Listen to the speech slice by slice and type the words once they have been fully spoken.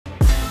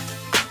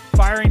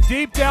Firing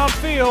deep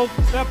downfield.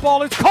 That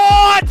ball is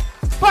caught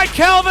by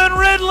Calvin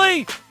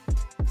Ridley.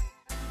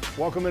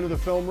 Welcome into the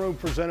film room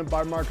presented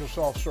by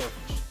Microsoft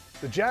Surface.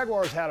 The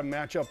Jaguars had a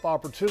matchup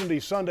opportunity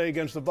Sunday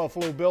against the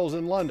Buffalo Bills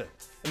in London,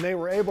 and they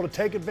were able to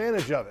take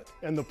advantage of it.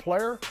 And the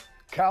player,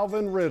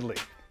 Calvin Ridley.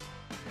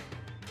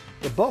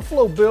 The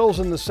Buffalo Bills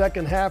in the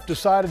second half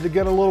decided to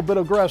get a little bit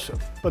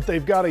aggressive, but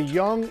they've got a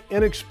young,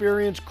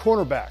 inexperienced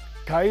cornerback,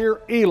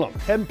 Kaiir Elam.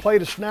 Hadn't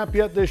played a snap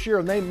yet this year,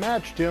 and they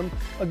matched him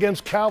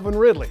against Calvin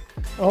Ridley.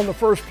 On the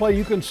first play,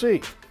 you can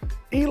see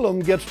Elam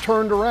gets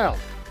turned around.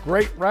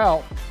 Great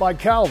route by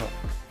Calvin.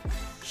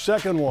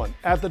 Second one,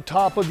 at the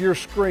top of your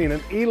screen,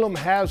 and Elam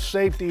has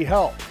safety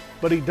help,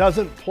 but he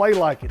doesn't play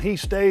like it. He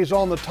stays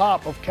on the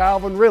top of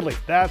Calvin Ridley.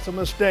 That's a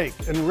mistake,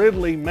 and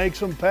Ridley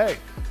makes him pay.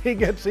 He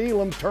gets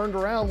Elam turned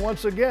around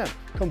once again.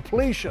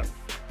 Completion,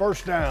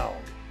 first down.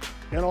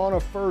 And on a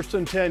 1st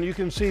and 10, you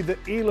can see that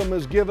Elam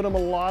has given him a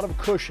lot of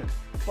cushion.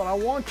 But I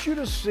want you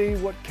to see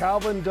what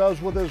Calvin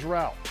does with his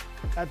route.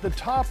 At the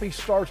top, he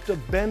starts to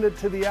bend it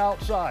to the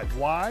outside.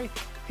 Why?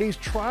 He's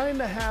trying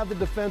to have the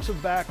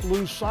defensive back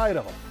lose sight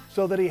of him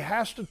so that he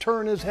has to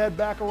turn his head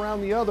back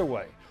around the other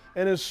way.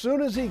 And as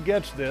soon as he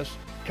gets this,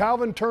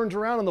 Calvin turns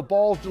around and the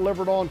ball's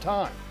delivered on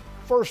time.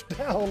 First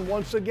down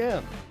once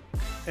again.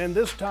 And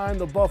this time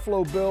the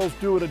Buffalo Bills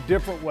do it a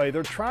different way.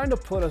 They're trying to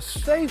put a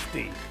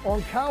safety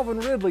on Calvin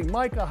Ridley,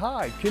 Micah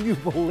Hyde. Can you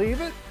believe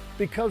it?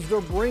 Because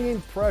they're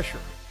bringing pressure.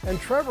 And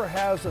Trevor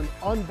has an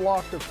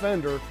unblocked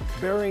defender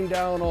bearing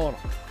down on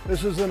him.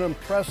 This is an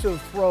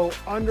impressive throw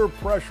under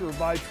pressure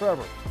by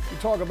Trevor. You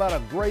talk about a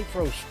great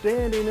throw,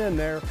 standing in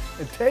there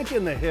and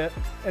taking the hit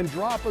and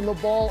dropping the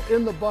ball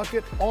in the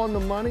bucket on the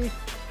money.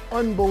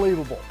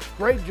 Unbelievable.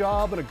 Great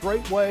job and a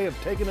great way of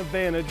taking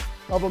advantage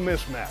of a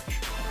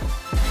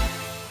mismatch.